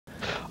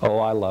Oh,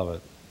 I love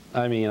it.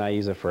 I mean, I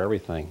use it for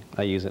everything.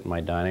 I use it in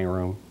my dining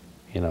room.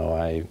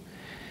 I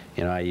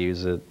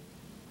use it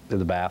in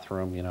the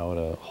bathroom,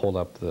 to hold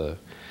up the,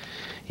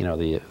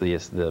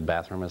 the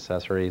bathroom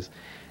accessories.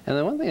 And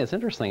the one thing that's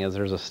interesting is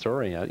there's a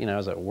story. I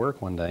was at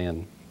work one day,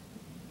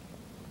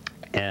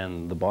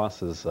 and the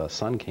boss's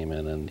son came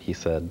in, and he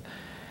said,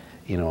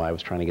 I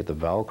was trying to get the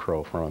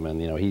velcro from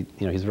him, and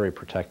he's very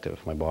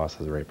protective. My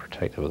boss is very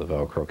protective of the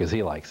velcro because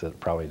he likes it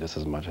probably just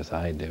as much as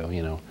I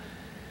do,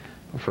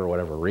 for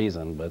whatever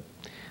reason. But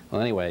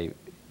well, anyway,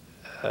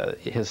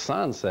 his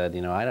son said,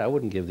 I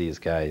wouldn't give these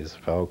guys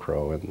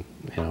velcro,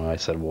 and I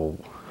said, well,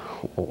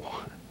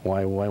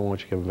 why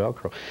won't you give them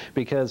velcro?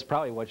 Because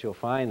probably what you'll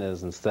find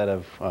is instead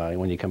of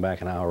when you come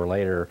back an hour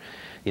later,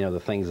 the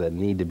things that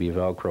need to be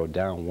velcroed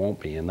down won't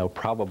be, and they'll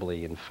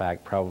probably, in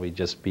fact,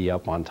 just be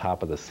up on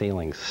top of the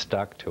ceiling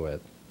stuck to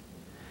it.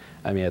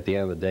 I mean, at the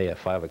end of the day, at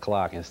 5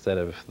 o'clock, instead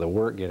of the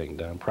work getting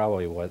done,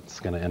 probably what's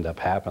going to end up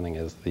happening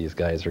is these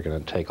guys are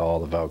going to take all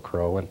the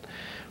velcro and,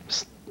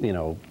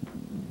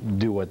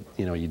 do what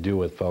you do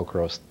with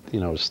velcro.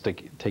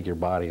 Take your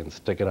body and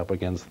stick it up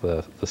against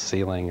the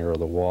ceiling or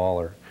the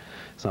wall or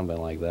something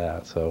like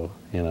that. So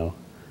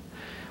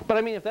but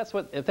I mean, if that's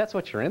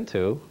what you're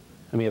into,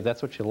 I mean, if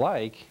that's what you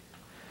like,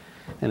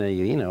 and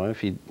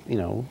if you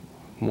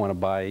want to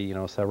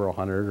buy several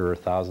hundred or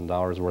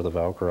 $1,000 worth of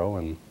velcro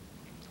and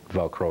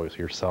velcro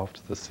yourself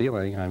to the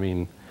ceiling, I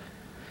mean,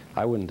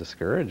 I wouldn't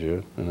discourage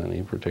you in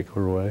any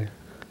particular way.